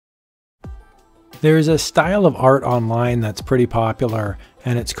There's a style of art online that's pretty popular,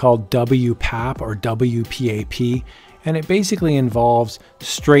 and it's called WPAP or WPAP, and it basically involves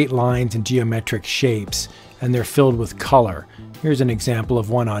straight lines and geometric shapes, and they're filled with color. Here's an example of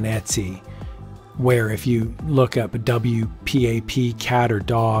one on Etsy, where if you look up a WPAP cat or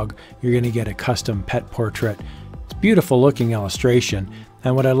dog, you're going to get a custom pet portrait. It's a beautiful looking illustration,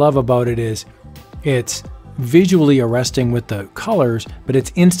 and what I love about it is it's visually arresting with the colors, but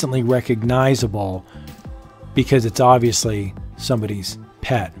it's instantly recognizable because it's obviously somebody's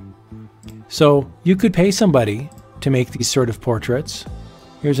pet. So you could pay somebody to make these sort of portraits.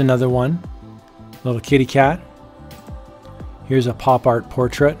 Here's another one, little kitty cat. Here's a pop art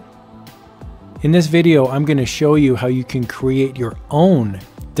portrait. In this video, I'm going to show you how you can create your own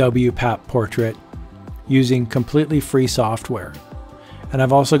WPAP portrait using completely free software. And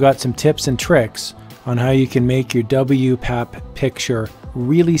I've also got some tips and tricks on how you can make your WPAP picture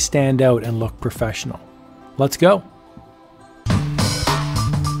really stand out and look professional. Let's go.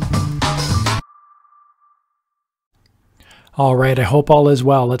 All right, I hope all is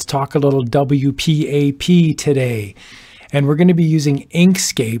well. Let's talk a little WPAP today. And we're going to be using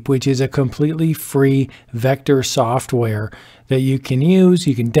Inkscape, which is a completely free vector software that you can use.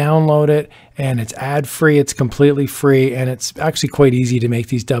 You can download it, and it's ad-free, it's completely free, and it's actually quite easy to make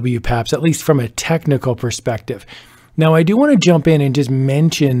these WPAPs, at least from a technical perspective. Now, I do want to jump in and just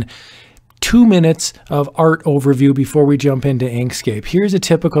mention 2 minutes of art overview before we jump into Inkscape. Here's a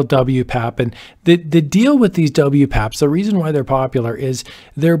typical WPAP, and the deal with these WPAPs, the reason why they're popular is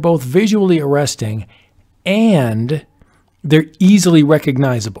they're both visually arresting and they're easily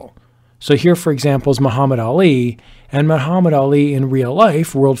recognizable. So here, for example, is Muhammad Ali, and Muhammad Ali in real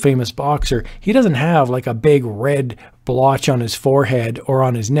life, world famous boxer, he doesn't have like a big red blotch on his forehead or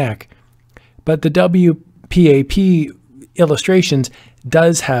on his neck, but the WPAP illustrations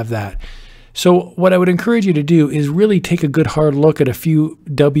does have that. So what I would encourage you to do is really take a good hard look at a few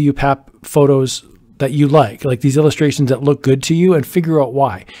WPAP photos that you like these illustrations that look good to you, and figure out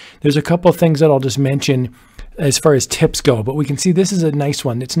why. There's a couple of things that I'll just mention as far as tips go, but we can see this is a nice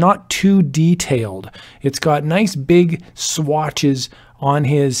one. It's not too detailed. It's got nice big swatches on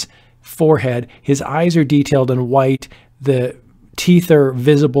his forehead. His eyes are detailed in white. The teeth are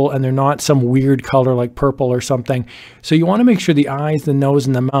visible, and they're not some weird color like purple or something. So you want to make sure the eyes, the nose,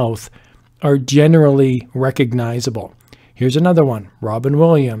 and the mouth are generally recognizable. Here's another one, Robin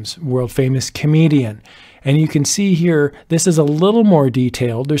Williams, world famous comedian. And you can see here, this is a little more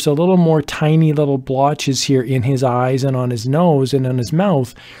detailed. There's a little more tiny little blotches here in his eyes and on his nose and on his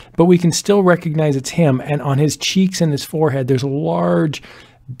mouth, but we can still recognize it's him. And on his cheeks and his forehead, there's large,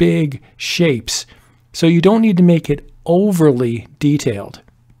 big shapes. So you don't need to make it overly detailed.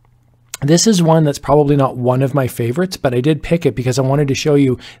 This is one that's probably not one of my favorites, but I did pick it because I wanted to show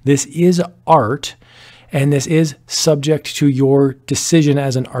you this is art. And this is subject to your decision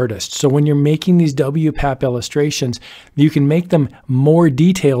as an artist. So when you're making these WPAP illustrations, you can make them more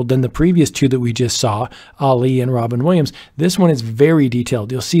detailed than the previous two that we just saw, Ali and Robin Williams. This one is very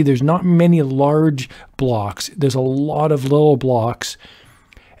detailed. You'll see there's not many large blocks. There's a lot of little blocks.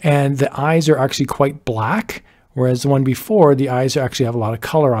 And the eyes are actually quite black, whereas the one before, the eyes actually have a lot of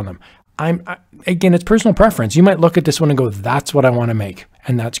color on them. Again, it's personal preference. You might look at this one and go, that's what I want to make.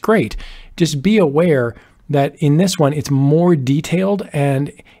 And that's great. Just be aware that in this one, it's more detailed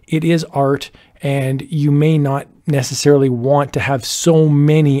and it is art, and you may not necessarily want to have so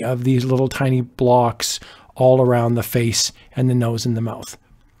many of these little tiny blocks all around the face and the nose and the mouth.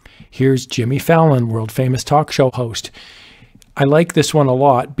 Here's Jimmy Fallon, world famous talk show host. I like this one a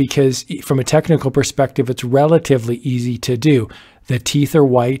lot because from a technical perspective, it's relatively easy to do. The teeth are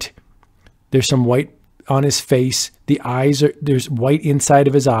white. There's some white on his face. The eyes are, there's white inside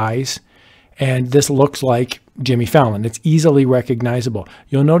of his eyes. And this looks like Jimmy Fallon. It's easily recognizable.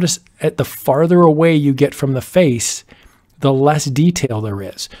 You'll notice at the farther away you get from the face, the less detail there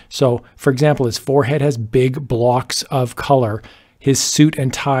is. So for example, his forehead has big blocks of color. His suit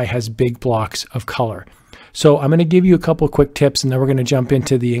and tie has big blocks of color. So I'm going to give you a couple of quick tips, and then we're going to jump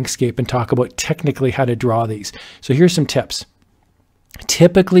into the Inkscape and talk about technically how to draw these. So here's some tips.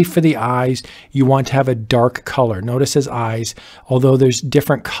 Typically for the eyes, you want to have a dark color. Notice his eyes, although there's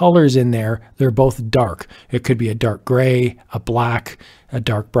different colors in there, they're both dark. It could be a dark gray, a black, a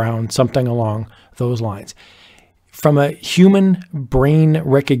dark brown, something along those lines. From a human brain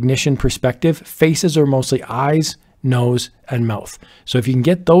recognition perspective, faces are mostly eyes, nose, and mouth. So if you can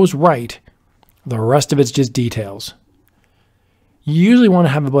get those right, the rest of it's just details. You usually want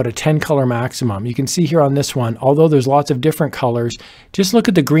to have about a 10 color maximum. You can see here on this one, although there's lots of different colors, just look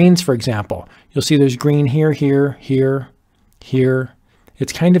at the greens, for example. You'll see there's green here, here, here, here.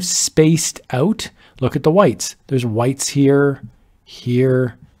 it's kind of spaced out. Look at the whites. There's whites here,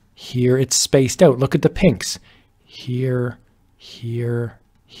 here, here. It's spaced out. Look at the pinks. Here, here,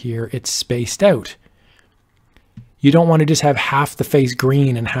 here. It's spaced out. You don't want to just have half the face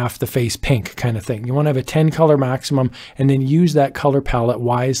green and half the face pink kind of thing. You want to have a 10 color maximum and then use that color palette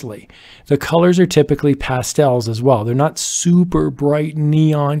wisely. The colors are typically pastels as well. They're not super bright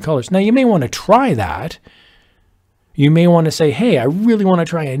neon colors. Now you may want to try that. You may want to say, hey, I really want to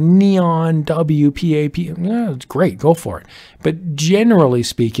try a neon WPAP. Yeah, it's great, go for it. But generally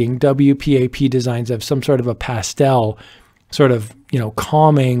speaking, WPAP designs have some sort of a pastel sort of,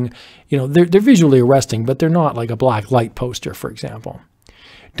 calming, they're visually arresting, but they're not like a black light poster, for example.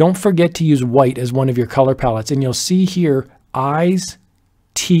 Don't forget to use white as one of your color palettes. And you'll see here, eyes,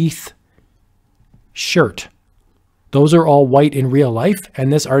 teeth, shirt. Those are all white in real life.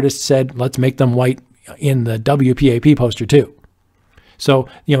 And this artist said, let's make them white in the WPAP poster too. So,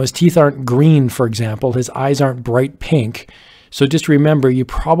 his teeth aren't green, for example. His eyes aren't bright pink. So just remember, you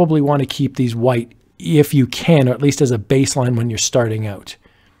probably want to keep these white if you can, or at least as a baseline when you're starting out.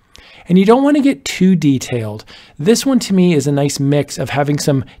 And you don't want to get too detailed. This one to me is a nice mix of having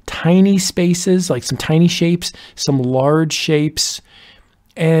some tiny spaces, like some tiny shapes, some large shapes,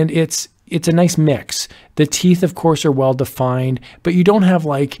 and it's a nice mix. The teeth, of course, are well defined, but you don't have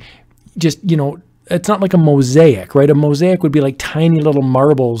like just, it's not like a mosaic, right? A mosaic would be like tiny little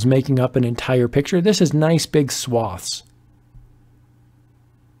marbles making up an entire picture. This is nice big swaths.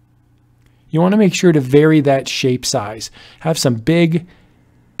 You want to make sure to vary that shape size. Have some big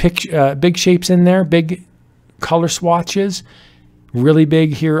shapes in there, big color swatches, really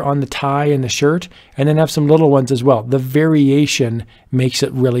big here on the tie and the shirt, and then have some little ones as well. The variation makes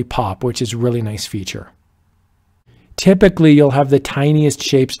it really pop, which is a really nice feature. Typically, you'll have the tiniest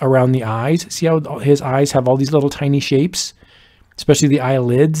shapes around the eyes. See how his eyes have all these little tiny shapes? Especially the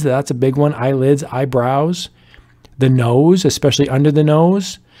eyelids, that's a big one. Eyelids, eyebrows, the nose, especially under the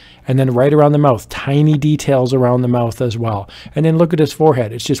nose. And then right around the mouth, tiny details around the mouth as well. And then look at his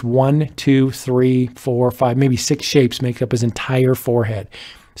forehead. It's just 1, 2, 3, 4, 5, maybe 6 shapes make up his entire forehead.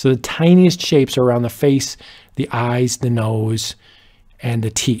 So the tiniest shapes are around the face, the eyes, the nose, and the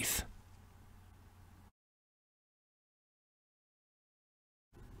teeth.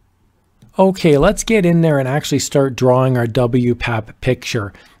 Okay, let's get in there and actually start drawing our WPAP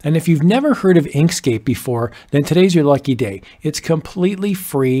picture. And if you've never heard of Inkscape before, then today's your lucky day. It's completely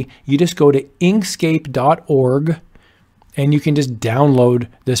free. You just go to inkscape.org and you can just download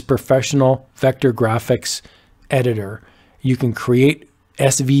this professional vector graphics editor. You can create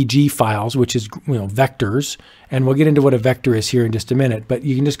SVG files, which is vectors, and we'll get into what a vector is here in just a minute, but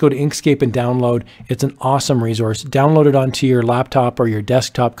you can just go to Inkscape and download. It's an awesome resource. Download it onto your laptop or your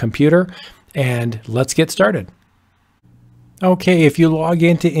desktop computer, and let's get started. Okay, if you log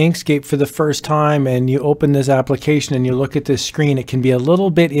into Inkscape for the first time and you open this application and you look at this screen, it can be a little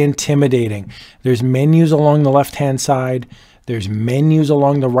bit intimidating. There's menus along the left-hand side. There's menus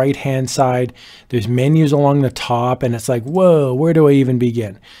along the right-hand side. There's menus along the top, and it's like, whoa, where do I even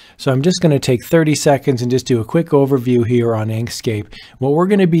begin? So I'm just going to take 30 seconds and just do a quick overview here on Inkscape. What we're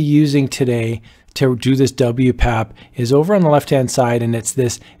going to be using today to do this WPAP is over on the left-hand side, and it's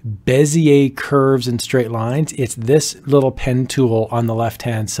this Bezier curves and straight lines. It's this little pen tool on the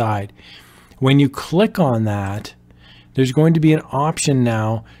left-hand side. When you click on that, there's going to be an option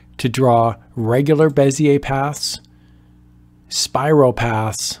now to draw regular Bezier paths, spiral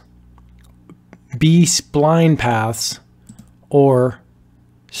paths, B-spline paths, or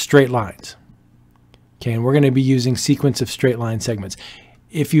straight lines. Okay, and we're going to be using sequence of straight line segments.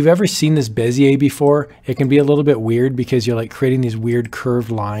 If you've ever seen this Bezier before, it can be a little bit weird because you're like creating these weird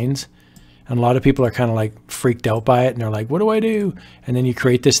curved lines. And a lot of people are kind of like freaked out by it and they're like, what do I do? And then you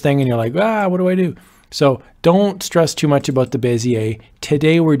create this thing and you're like, what do I do? So don't stress too much about the Bezier.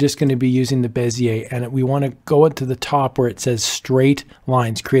 Today we're just going to be using the Bezier, and we want to go to the top where it says straight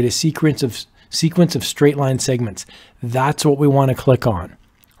lines. Create a sequence of straight line segments. That's what we want to click on.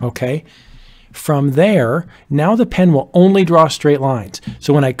 Okay. From there, now the pen will only draw straight lines.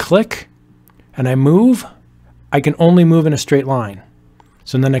 So when I click and I move, I can only move in a straight line.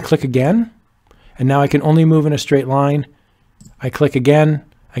 So then I click again, and now I can only move in a straight line. I click again,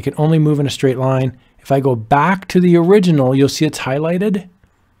 I can only move in a straight line. If I go back to the original, you'll see it's highlighted.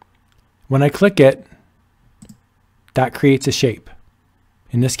 When I click it, that creates a shape.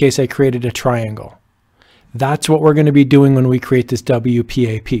 In this case, I created a triangle. That's what we're going to be doing when we create this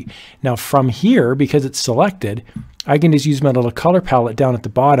WPAP. Now from here, because it's selected, I can just use my little color palette down at the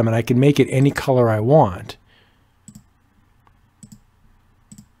bottom and I can make it any color I want.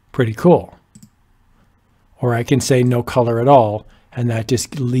 Pretty cool. Or I can say no color at all and that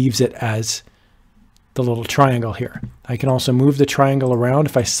just leaves it as the little triangle here. I can also move the triangle around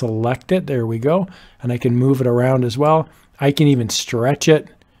if I select it. There we go. And I can move it around as well. I can even stretch it.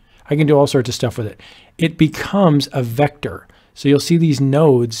 I can do all sorts of stuff with it. It becomes a vector. So you'll see these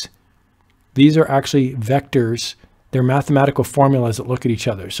nodes. These are actually vectors. They're mathematical formulas that look at each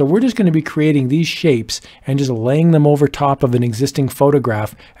other. So we're just going to be creating these shapes and just laying them over top of an existing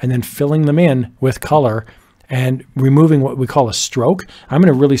photograph and then filling them in with color and removing what we call a stroke. I'm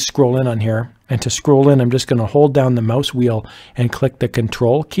going to really scroll in on here. And to scroll in, I'm just going to hold down the mouse wheel and click the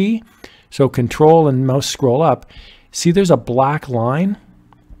Control key. So Control and mouse scroll up. See, there's a black line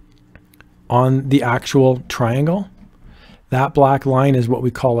on the actual triangle. That black line is what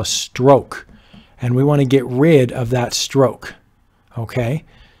we call a stroke. And we want to get rid of that stroke. Okay?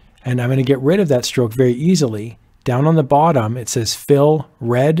 And I'm going to get rid of that stroke very easily. Down on the bottom, it says Fill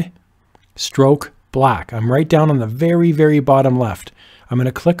Red, Stroke Black. I'm right down on the very, very bottom left. I'm going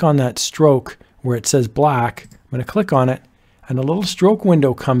to click on that stroke where it says black. I'm going to click on it, and a little stroke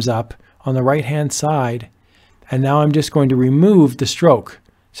window comes up on the right-hand side. And now I'm just going to remove the stroke.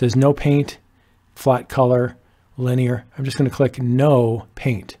 It says no paint, flat color, linear. I'm just going to click no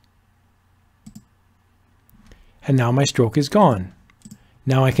paint. And now my stroke is gone.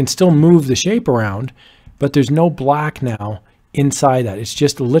 Now I can still move the shape around, but there's no black now inside that. It's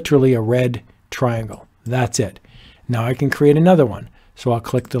just literally a red triangle. That's it. Now I can create another one. So I'll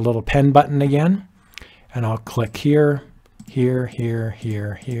click the little pen button again, and I'll click here, here, here,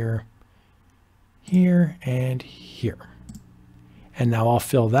 here, here, here, and here. And now I'll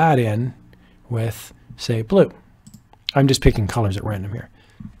fill that in with, say, blue. I'm just picking colors at random here.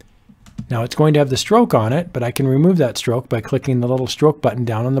 Now it's going to have the stroke on it, but I can remove that stroke by clicking the little stroke button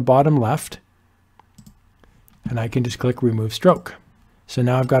down on the bottom left. And I can just click Remove Stroke. So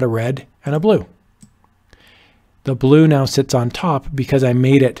now I've got a red and a blue. The blue now sits on top because I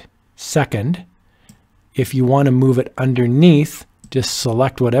made it second. If you want to move it underneath, just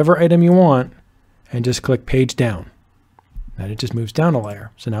select whatever item you want and just click Page Down. And it just moves down a layer.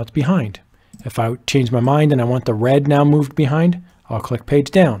 So now it's behind. If I change my mind and I want the red now moved behind, I'll click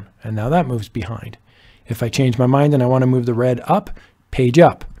Page Down. And now that moves behind. If I change my mind and I want to move the red up, Page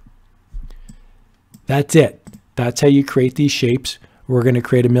Up. That's it. That's how you create these shapes. We're going to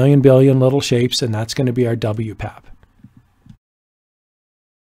create a million billion little shapes, and that's going to be our WPAP.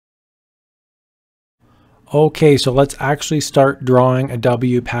 Okay, so let's actually start drawing a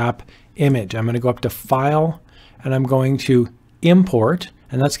WPAP image. I'm going to go up to File, and I'm going to Import,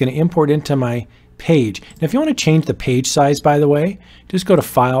 and that's going to import into my page. Now, if you want to change the page size, by the way, just go to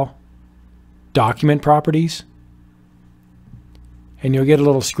File, Document Properties, and you'll get a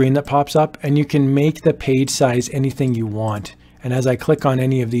little screen that pops up, and you can make the page size anything you want. And as I click on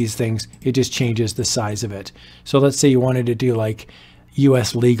any of these things, it just changes the size of it. So let's say you wanted to do like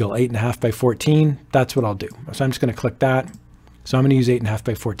US Legal 8.5 by 14. That's what I'll do. So I'm just going to click that. So I'm going to use 8.5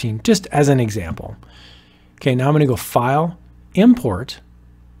 by 14 just as an example. Okay, now I'm going to go File, Import.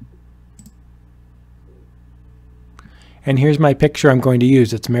 And here's my picture I'm going to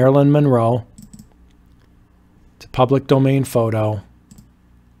use. It's Marilyn Monroe. It's a public domain photo.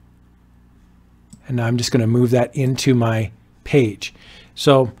 And now I'm just going to move that into my page.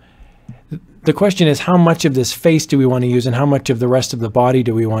 So the question is, how much of this face do we want to use and how much of the rest of the body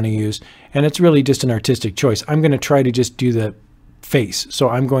do we want to use? And it's really just an artistic choice. I'm going to try to just do the face. So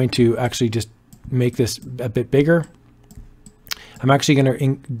I'm going to actually just make this a bit bigger. I'm actually going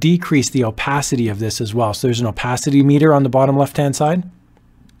to decrease the opacity of this as well. So there's an opacity meter on the bottom left-hand side.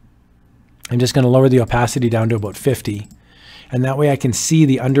 I'm just going to lower the opacity down to about 50. And that way I can see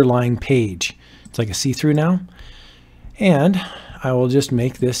the underlying page. It's like a see-through now. And I will just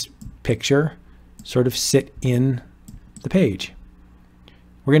make this picture sort of sit in the page.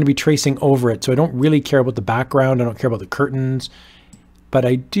 We're going to be tracing over it, so I don't really care about the background. I don't care about the curtains, but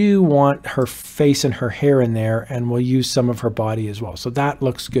I do want her face and her hair in there, and we'll use some of her body as well. So that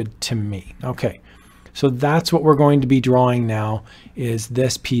looks good to me. Okay, so that's what we're going to be drawing now, is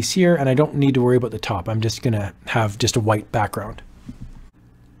this piece here, and I don't need to worry about the top. I'm just going to have just a white background.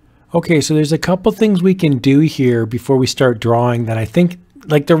 Okay, so there's a couple things we can do here before we start drawing that I think,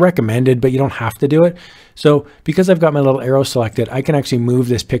 like, they're recommended, but you don't have to do it. So because I've got my little arrow selected, I can actually move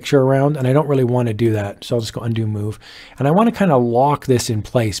this picture around, and I don't really want to do that. So I'll just go undo move. And I want to kind of lock this in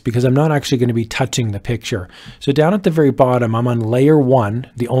place because I'm not actually going to be touching the picture. So down at the very bottom, I'm on layer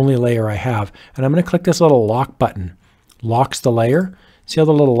 1, the only layer I have, and I'm going to click this little lock button. Locks the layer. See how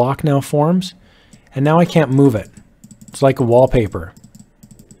the little lock now forms? And now I can't move it. It's like a wallpaper,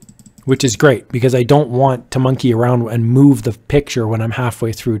 which is great because I don't want to monkey around and move the picture when I'm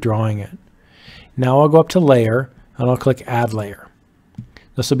halfway through drawing it. Now I'll go up to Layer and I'll click Add Layer.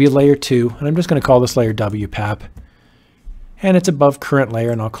 This will be layer 2, and I'm just going to call this layer WPAP. And it's above current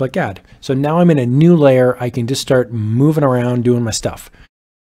layer, and I'll click add. So now I'm in a new layer. I can just start moving around doing my stuff.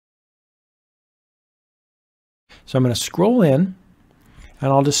 So I'm going to scroll in,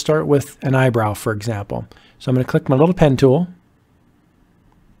 and I'll just start with an eyebrow, for example. So I'm going to click my little pen tool,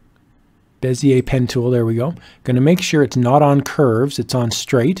 Bezier pen tool, there we go. Going to make sure it's not on curves, it's on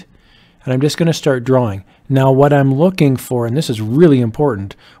straight. And I'm just going to start drawing. Now what I'm looking for, and this is really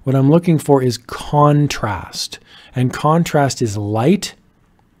important, what I'm looking for is contrast. And contrast is light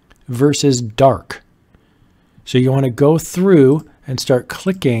versus dark. So you want to go through and start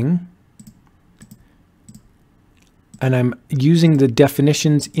clicking. And I'm using the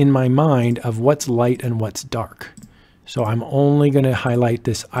definitions in my mind of what's light and what's dark. So I'm only going to highlight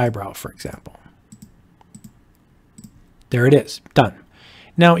this eyebrow, for example. There it is, done.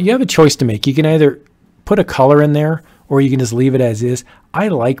 Now you have a choice to make. You can either put a color in there or you can just leave it as is. I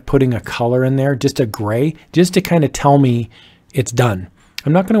like putting a color in there, just a gray, just to kind of tell me it's done.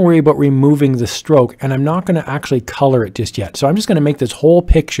 I'm not going to worry about removing the stroke, and I'm not going to actually color it just yet. So I'm just going to make this whole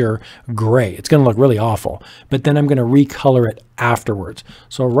picture gray. It's going to look really awful, but then I'm going to recolor it afterwards.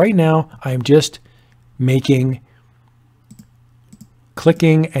 So right now I'm just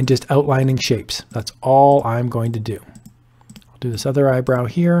clicking and just outlining shapes. That's all I'm going to do. I'll do this other eyebrow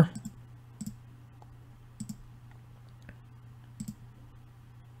here.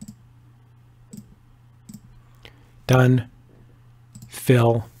 Done.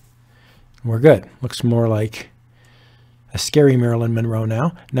 Fill. We're good. Looks more like a scary Marilyn Monroe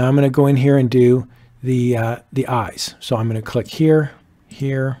now. Now I'm going to go in here and do the eyes. So I'm going to click here,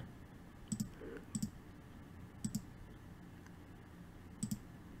 here.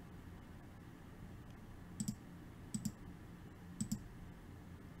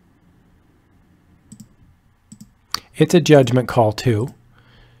 It's a judgment call too.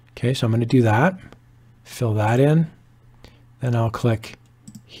 Okay, so I'm going to do that. Fill that in. Then I'll click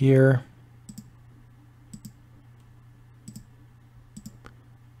here.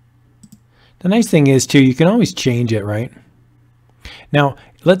 The nice thing is too, you can always change it, right? Now,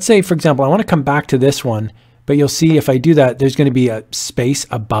 let's say, for example, I want to come back to this one, but you'll see if I do that, there's going to be a space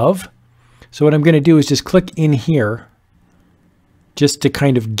above. So what I'm going to do is just click in here just to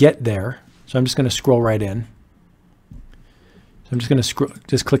kind of get there. So I'm just going to scroll right in. I'm just going to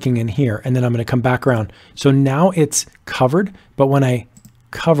just clicking in here, and then I'm going to come back around. So now it's covered, but when I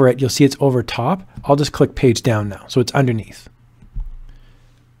cover it, you'll see it's over top. I'll just click page down now, so it's underneath.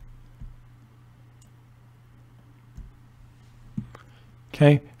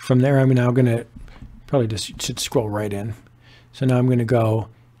 Okay, from there I'm now going to probably just should scroll right in. So now I'm going to go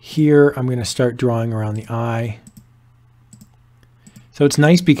here. I'm going to start drawing around the eye. So it's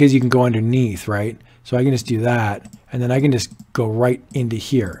nice because you can go underneath, right? So I can just do that, and then I can just go right into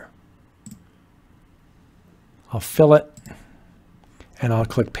here. I'll fill it, and I'll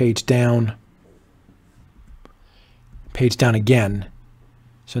click page down again.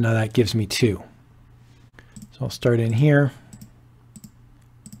 So now that gives me 2. So I'll start in here.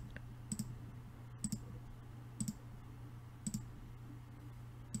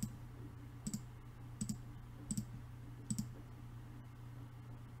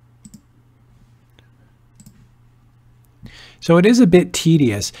 So it is a bit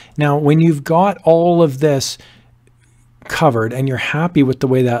tedious. Now, when you've got all of this covered and you're happy with the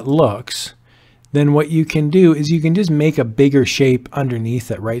way that looks, then what you can do is you can just make a bigger shape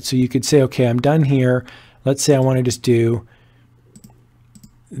underneath it, right? So you could say, okay, I'm done here. Let's say I want to just do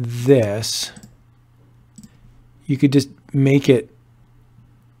this. You could just make it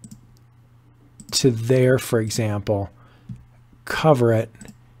to there, for example, cover it,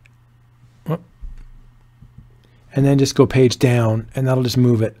 and then just go page down, and that'll just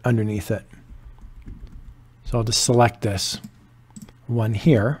move it underneath it. So I'll just select this one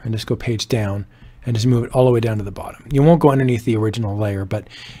here and just go page down and just move it all the way down to the bottom. You won't go underneath the original layer, but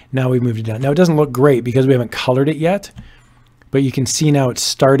now we've moved it down. Now it doesn't look great because we haven't colored it yet, but you can see now it's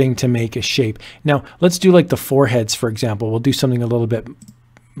starting to make a shape. Now let's do like the foreheads, for example. We'll do something a little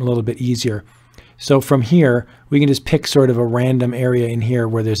bit easier. So from here, we can just pick sort of a random area in here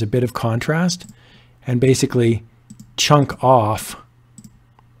where there's a bit of contrast and basically chunk off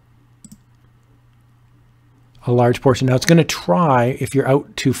a large portion. Now it's going to try, if you're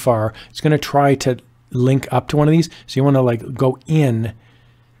out too far, it's going to try to link up to one of these. So you want to like go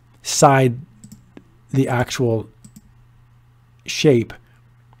inside the actual shape.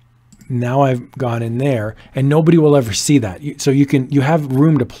 Now I've gone in there, and nobody will ever see that. So you have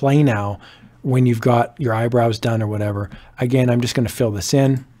room to play now when you've got your eyebrows done or whatever. Again, I'm just going to fill this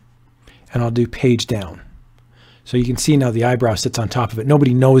in, and I'll do page down. So you can see now the eyebrow sits on top of it.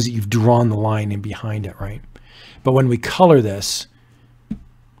 Nobody knows that you've drawn the line in behind it, right? But when we color this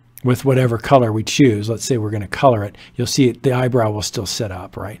with whatever color we choose, let's say we're going to color it, you'll see it, the eyebrow will still sit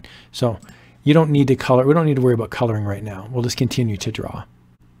up, right? So you don't need to color. We don't need to worry about coloring right now. We'll just continue to draw.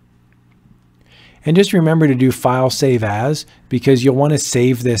 And just remember to do File Save As, because you'll want to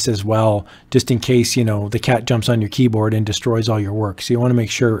save this as well, just in case, you know, the cat jumps on your keyboard and destroys all your work. So you want to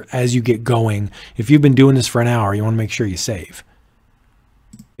make sure as you get going, if you've been doing this for an hour, you want to make sure you save.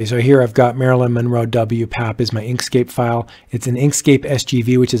 Okay, so here I've got Marilyn Monroe WPAP is my Inkscape file. It's an Inkscape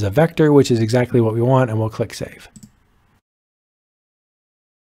SGV, which is a vector, which is exactly what we want, and we'll click Save.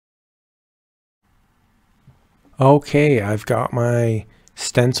 Okay, I've got my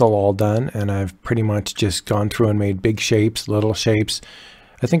stencil all done, and I've pretty much just gone through and made big shapes, little shapes.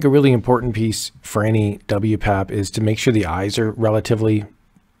 I think a really important piece for any WPAP is to make sure the eyes are relatively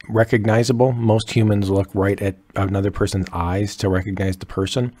recognizable. Most humans look right at another person's eyes to recognize the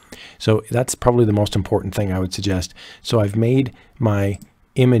person. So that's probably the most important thing I would suggest. So I've made my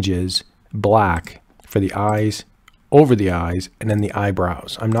images black for the eyes, over the eyes, and then the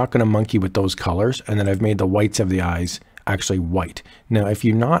eyebrows. I'm not going to monkey with those colors. And then I've made the whites of the eyes actually white. Now, if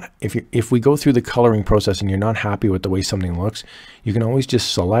we go through the coloring process and you're not happy with the way something looks, you can always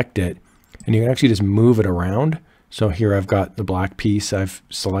just select it and you can actually just move it around. So here I've got the black piece I've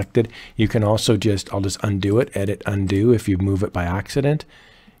selected. You can also I'll just undo it, edit, undo if you move it by accident.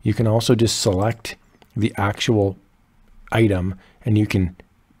 You can also just select the actual item and you can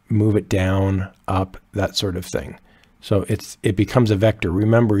move it down, up, that sort of thing. So it becomes a vector.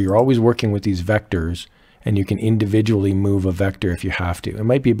 Remember, you're always working with these vectors, and you can individually move a vector if you have to. It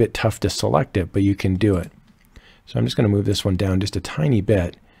might be a bit tough to select it, but you can do it. So I'm just going to move this one down just a tiny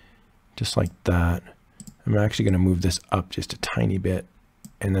bit, just like that. I'm actually going to move this up just a tiny bit,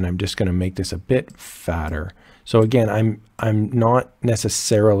 and then I'm just going to make this a bit fatter. So again, I'm not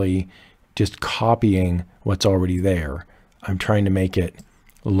necessarily just copying what's already there. I'm trying to make it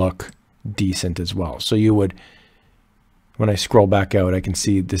look decent as well. So you would, when I scroll back out, I can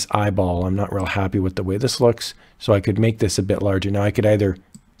see this eyeball. I'm not real happy with the way this looks, so I could make this a bit larger. Now I could either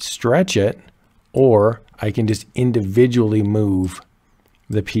stretch it, or I can just individually move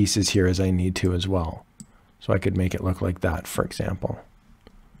the pieces here as I need to as well. So I could make it look like that, for example.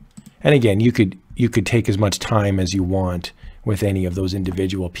 And again, you could take as much time as you want with any of those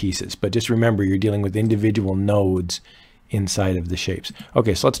individual pieces, but just remember you're dealing with individual nodes inside of the shapes.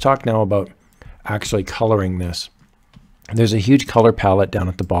 Okay, so let's talk now about actually coloring this. There's a huge color palette down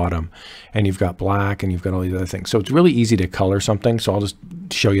at the bottom, and you've got black and you've got all these other things. So it's really easy to color something. So I'll just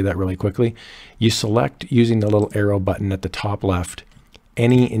show you that really quickly. You select, using the little arrow button at the top left,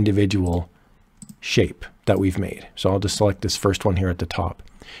 any individual shape that we've made. So I'll just select this first one here at the top.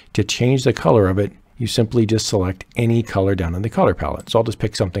 To change the color of it, you simply just select any color down in the color palette. So I'll just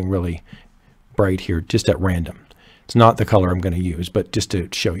pick something really bright here, just at random. It's not the color I'm going to use, but just to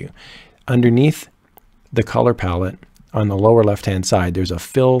show you. Underneath the color palette, on the lower left-hand side, there's a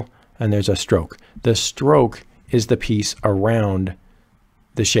fill and there's a stroke. The stroke is the piece around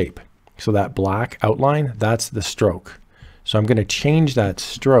the shape. So that black outline, that's the stroke. So I'm going to change that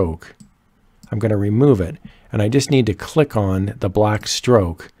stroke. I'm going to remove it, and I just need to click on the black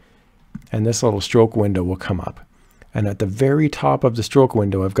stroke, and this little stroke window will come up. And at the very top of the stroke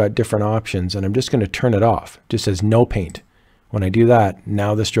window, I've got different options, and I'm just going to turn it off. It just says no paint. When I do that,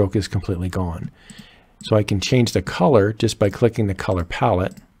 now the stroke is completely gone. So I can change the color just by clicking the color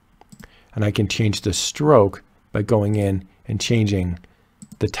palette, and I can change the stroke by going in and changing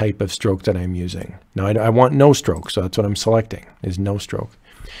the type of stroke that I'm using. Now I want no stroke, so that's what I'm selecting, is no stroke.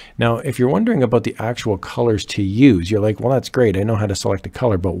 Now, if you're wondering about the actual colors to use, you're like, well, that's great. I know how to select a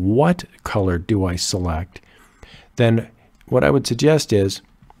color, but what color do I select? Then what I would suggest is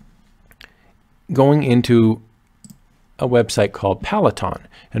going into a website called Peloton,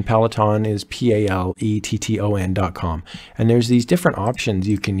 and Peloton is Peletton.com. And there's these different options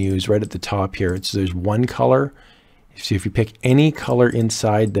you can use right at the top here. There's one color. So if you pick any color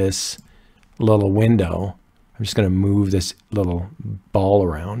inside this little window, I'm just going to move this little ball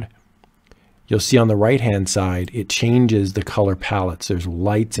around. You'll see on the right-hand side, it changes the color palettes. There's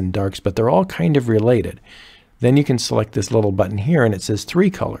lights and darks, but they're all kind of related. Then you can select this little button here, and it says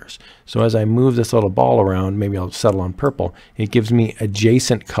 3 colors. So as I move this little ball around, maybe I'll settle on purple, it gives me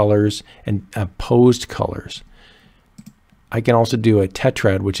adjacent colors and opposed colors. I can also do a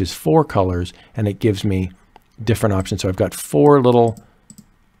tetrad, which is 4 colors, and it gives me different options. So I've got 4 little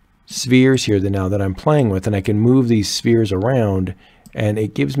spheres here now that I'm playing with, and I can move these spheres around, and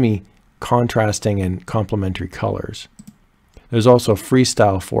it gives me contrasting and complementary colors. There's also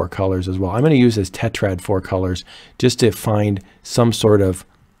freestyle 4 colors as well. I'm going to use this tetrad 4 colors just to find some sort of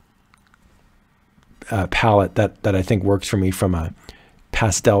palette that I think works for me from a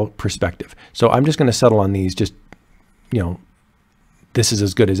pastel perspective. So I'm just going to settle on these, just, you know, this is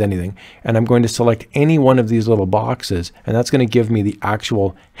as good as anything. And I'm going to select any one of these little boxes, and that's going to give me the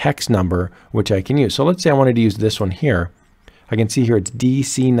actual hex number, which I can use. So let's say I wanted to use this one here. I can see here it's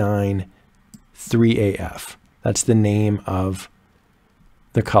DC9 3AF. That's the name of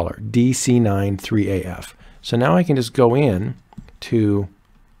the color, DC9 3AF. So now I can just go in to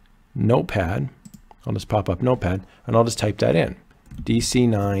Notepad. I'll just pop up Notepad and I'll just type that in.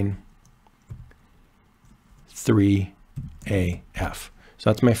 DC9 3AF. So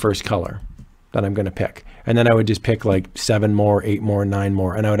that's my first color that I'm going to pick. And then I would just pick like 7 more, 8 more, 9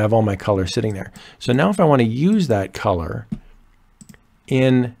 more, and I would have all my colors sitting there. So now if I want to use that color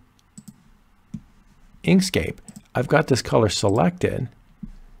in Inkscape, I've got this color selected.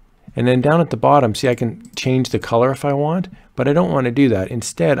 And then down at the bottom, see, I can change the color if I want, but I don't want to do that.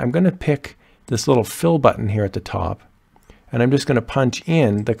 Instead, I'm going to pick this little fill button here at the top, and I'm just going to punch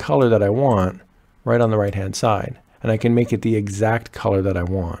in the color that I want right on the right hand side. And I can make it the exact color that I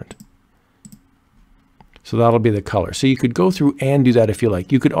want. So that'll be the color. So you could go through and do that if you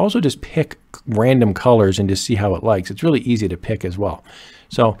like. You could also just pick random colors and just see how it likes. It's really easy to pick as well.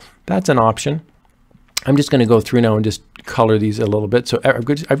 So that's an option. I'm just going to go through now and just color these a little bit. So I've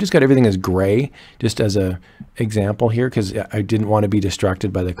just got everything as gray, just as an example here, because I didn't want to be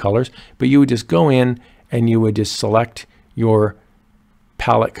distracted by the colors. But you would just go in and you would just select your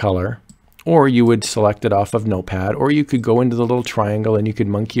palette color, or you would select it off of Notepad, or you could go into the little triangle and you could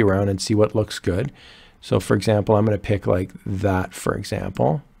monkey around and see what looks good. So for example, I'm going to pick like that, for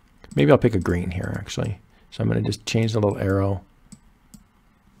example. Maybe I'll pick a green here actually. So I'm going to just change the little arrow.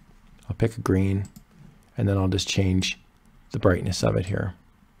 I'll pick a green, and then I'll just change the brightness of it here.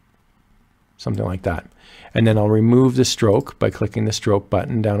 Something like that. And then I'll remove the stroke by clicking the stroke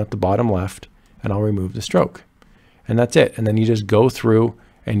button down at the bottom left, and I'll remove the stroke. And that's it. And then you just go through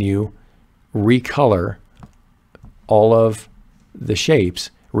and you recolor all of the shapes,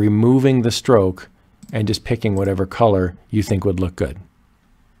 removing the stroke and just picking whatever color you think would look good.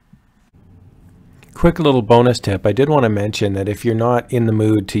 Quick little bonus tip. I did want to mention that if you're not in the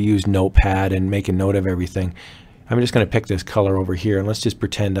mood to use Notepad and make a note of everything, I'm just going to pick this color over here, and let's just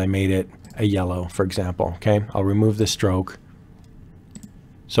pretend I made it a yellow, for example. Okay, I'll remove the stroke.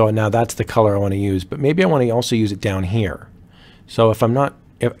 So now that's the color I want to use, but maybe I want to also use it down here. So if I'm not,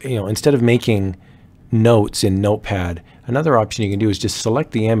 instead of making notes in Notepad, another option you can do is just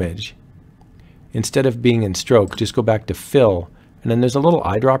select the image. Instead of being in stroke, just go back to fill, and then there's a little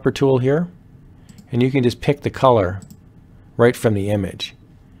eyedropper tool here, and you can just pick the color right from the image.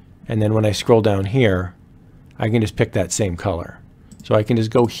 And then when I scroll down here, I can just pick that same color. So I can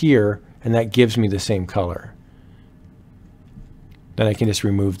just go here, and that gives me the same color. Then I can just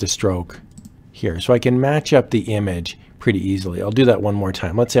remove the stroke here. So I can match up the image pretty easily. I'll do that one more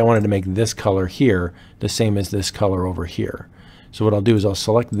time. Let's say I wanted to make this color here the same as this color over here. So what I'll do is I'll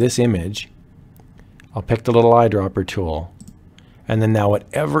select this image, I'll pick the little eyedropper tool, and then now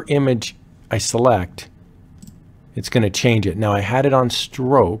whatever image I select, it's going to change it. Now I had it on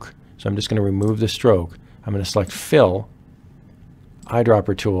stroke, so I'm just going to remove the stroke. I'm going to select fill,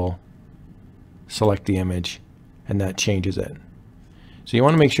 eyedropper tool, select the image, and that changes it. So you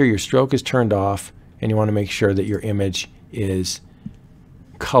want to make sure your stroke is turned off, and you want to make sure that your image is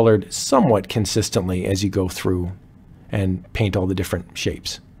colored somewhat consistently as you go through and paint all the different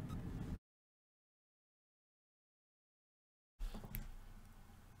shapes.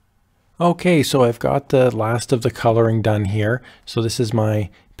 Okay, so I've got the last of the coloring done here. So this is my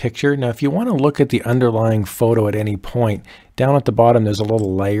picture. Now if you want to look at the underlying photo at any point, down at the bottom there's a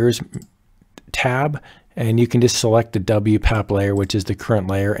little layers tab, and you can just select the WPAP layer, which is the current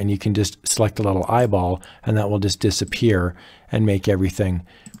layer, and you can just select a little eyeball, and that will just disappear and make everything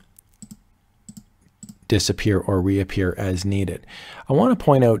disappear or reappear as needed. I want to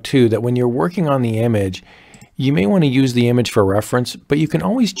point out too that when you're working on the image, you may want to use the image for reference, but you can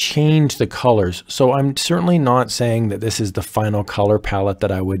always change the colors. So I'm certainly not saying that this is the final color palette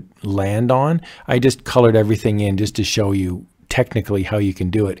that I would land on. I just colored everything in just to show you technically how you can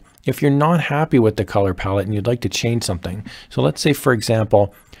do it. If you're not happy with the color palette and you'd like to change something, so let's say for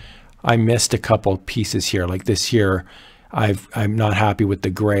example, I missed a couple pieces here, like this here, I'm not happy with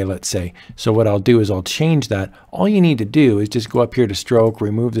the gray, let's say. So what I'll do is I'll change that. All you need to do is just go up here to stroke,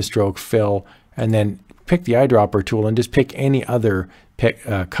 remove the stroke, fill, and then pick the eyedropper tool and just pick any other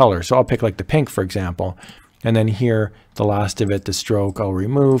color. So I'll pick like the pink, for example, and then here, the last of it, the stroke, I'll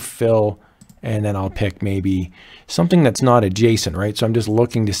remove, fill, and then I'll pick maybe something that's not adjacent, right? So I'm just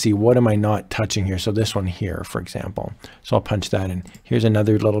looking to see what am I not touching here. So this one here, for example. So I'll punch that in. Here's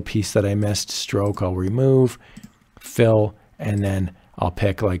another little piece that I missed. Stroke, I'll remove, fill, and then I'll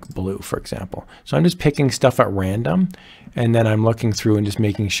pick like blue, for example. So I'm just picking stuff at random, and then I'm looking through and just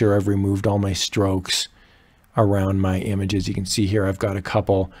making sure I've removed all my strokes around my images. You can see here I've got a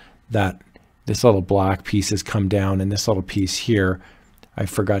couple that this little black piece has come down, and this little piece here, I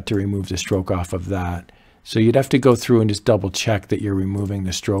forgot to remove the stroke off of that. So you'd have to go through and just double check that you're removing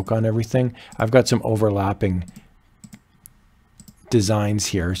the stroke on everything. I've got some overlapping designs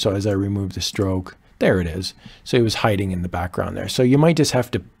here. So as I remove the stroke, there it is. So it was hiding in the background there. So you might just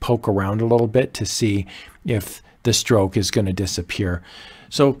have to poke around a little bit to see if the stroke is going to disappear.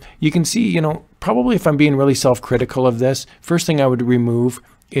 So you can see, you know, probably if I'm being really self-critical of this, first thing I would remove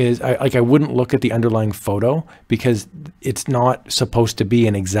is I wouldn't look at the underlying photo, because it's not supposed to be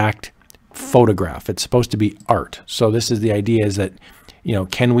an exact photograph. It's supposed to be art. So this is the idea, is that, you know,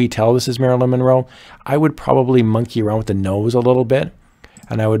 can we tell this is Marilyn Monroe? I would probably monkey around with the nose a little bit,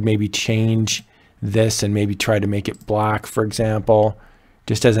 and I would maybe change this and maybe try to make it black, for example,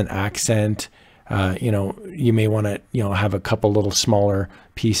 just as an accent. You know, you may want to, you know, have a couple little smaller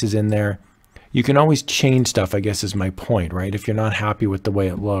pieces in there. You can always change stuff, I guess is my point, right? If you're not happy with the way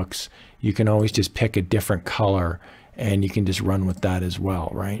it looks, you can always just pick a different color and you can just run with that as well,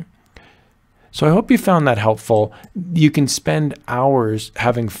 right? So I hope you found that helpful. You can spend hours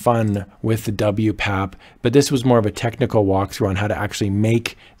having fun with the WPAP, but this was more of a technical walkthrough on how to actually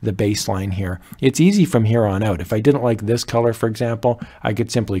make the baseline here. It's easy from here on out. If I didn't like this color, for example, I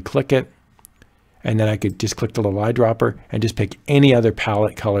could simply click it, and then I could just click the little eyedropper and just pick any other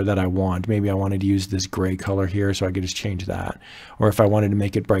palette color that I want. Maybe I wanted to use this gray color here, so I could just change that. Or if I wanted to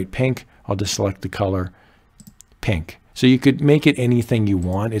make it bright pink, I'll just select the color pink. So you could make it anything you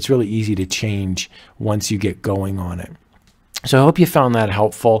want. It's really easy to change once you get going on it. So I hope you found that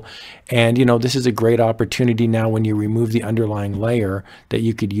helpful. And you know, this is a great opportunity now when you remove the underlying layer, that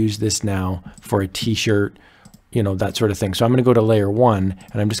you could use this now for a t-shirt, you know, that sort of thing. So I'm going to go to layer 1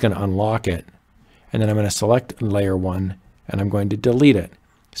 and I'm just going to unlock it. And then I'm going to select layer 1 and I'm going to delete it.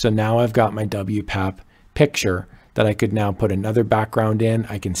 So now I've got my WPAP picture that I could now put another background in.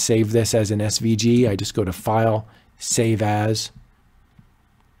 I can save this as an SVG. I just go to File, Save As,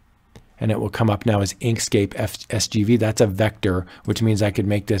 and it will come up now as Inkscape SGV. That's a vector, which means I could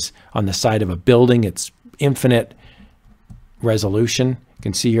make this on the side of a building. It's infinite resolution. You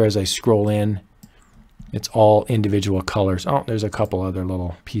can see here as I scroll in, it's all individual colors. Oh, there's a couple other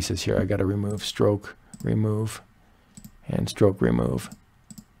little pieces here. I got to remove, stroke, remove, and stroke, remove.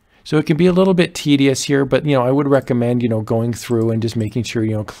 So it can be a little bit tedious here, but you know, I would recommend, you know, going through and just making sure,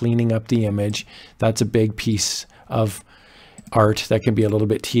 you know, cleaning up the image. That's a big piece of art that can be a little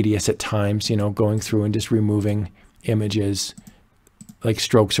bit tedious at times, you know, going through and just removing images, like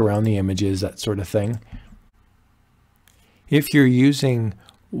strokes around the images, that sort of thing. If you're using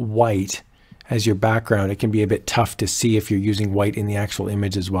white as your background, it can be a bit tough to see if you're using white in the actual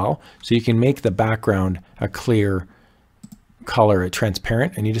image as well. So you can make the background a clear color, a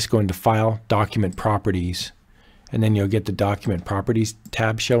transparent, and you just go into File, Document Properties, and then you'll get the Document Properties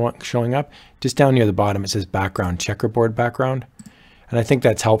tab showing up. Just down near the bottom, it says Background, Checkerboard Background. And I think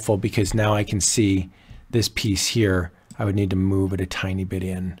that's helpful because now I can see this piece here. I would need to move it a tiny bit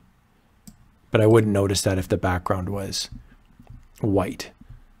in, but I wouldn't notice that if the background was white.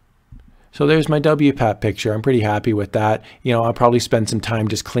 So there's my WPAP picture. I'm pretty happy with that. You know, I'll probably spend some time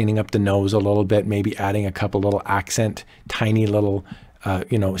just cleaning up the nose a little bit, maybe adding a couple little accent, tiny little,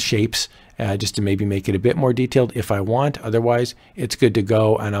 you know, shapes, just to maybe make it a bit more detailed if I want. Otherwise, it's good to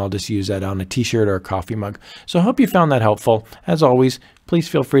go, and I'll just use that on a t-shirt or a coffee mug. So I hope you found that helpful. As always, please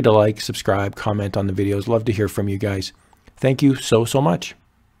feel free to like, subscribe, comment on the videos. Love to hear from you guys. Thank you so much.